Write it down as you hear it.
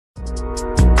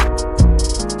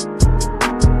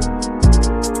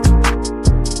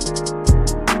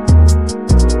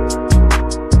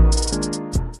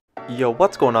Yo,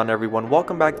 what's going on everyone?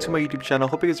 Welcome back to my YouTube channel.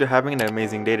 Hope you guys are having an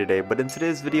amazing day today. But in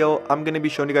today's video, I'm going to be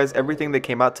showing you guys everything that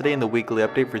came out today in the weekly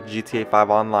update for GTA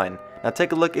 5 Online. Now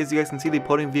take a look. As you guys can see, the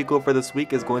podium vehicle for this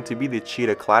week is going to be the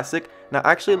Cheetah Classic. Now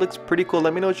actually it looks pretty cool.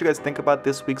 Let me know what you guys think about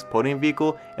this week's podium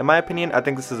vehicle. In my opinion, I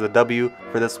think this is a W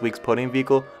for this week's podium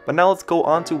vehicle. But now let's go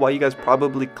on to why you guys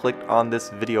probably clicked on this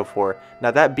video for.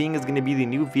 Now that being is going to be the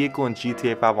new vehicle in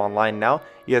GTA 5 Online now.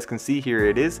 You guys can see here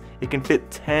it is. It can fit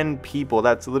 10 people.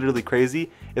 That's literally crazy.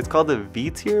 It's called the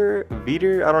V-tier?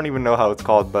 I don't even know how it's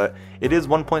called, but it is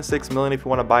 1.6 million if you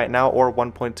want to buy it now, or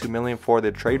 1.2 million for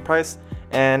the trade price.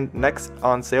 And next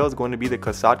on sale is going to be the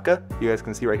Kosatka. You guys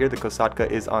can see right here the Kosatka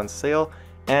is on sale.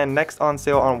 And next on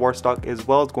sale on Warstock as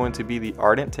well is going to be the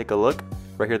Ardent. Take a look.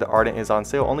 Right here the Ardent is on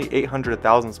sale. Only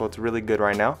 800,000, so it's really good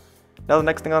right now. Now the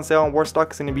next thing on sale on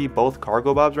Warstock is going to be both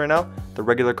cargo bobs right now. The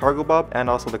regular cargo bob and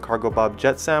also the cargo bob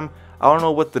Jet Sam. I don't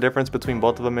know what the difference between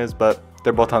both of them is, but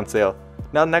they're both on sale.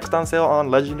 Now next on sale on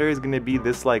Legendary is going to be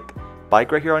this like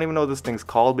bike right here. I don't even know what this thing's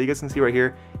called, but you guys can see right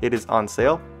here it is on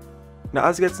sale. Now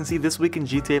as you guys can see, this week in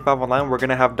GTA 5 Online we're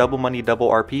going to have double money double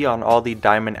RP on all the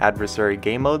Diamond Adversary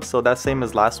game modes, so that's same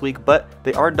as last week, but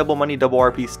they are double money double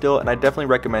RP still, and I definitely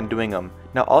recommend doing them.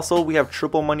 Now also we have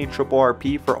triple money triple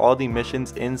RP for all the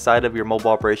missions inside of your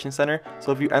mobile operation center.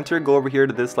 So if you go over here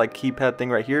to this like keypad thing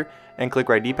right here and click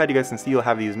right D-pad, you guys can see you'll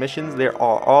have these missions. They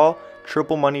are all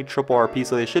triple money triple RP,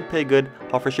 so they should pay good.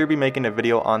 I'll for sure be making a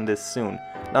video on this soon.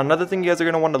 Now another thing you guys are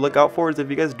going to want to look out for is if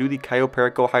you guys do the Cayo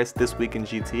Perico heist this week in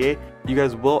GTA, you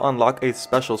guys will unlock a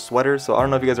special sweater. So I don't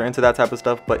know if you guys are into that type of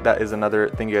stuff, but that is another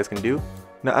thing you guys can do.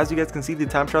 Now as you guys can see, the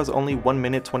time trial is only 1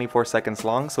 minute 24 seconds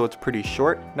long, so it's pretty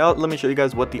short. Now let me show you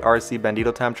guys what the RC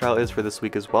Bandito time trial is for this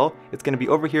week as well. It's going to be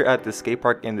over here at the skate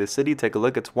park in this city. Take a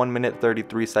look, it's 1 minute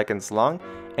 33 seconds long.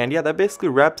 And yeah, that basically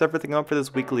wraps everything up for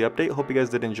this weekly update. Hope you guys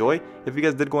did enjoy. If you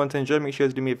guys did go on to enjoy, make sure you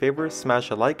guys do me a favor,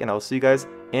 smash a like, and I'll see you guys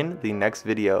in the next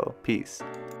video. Peace.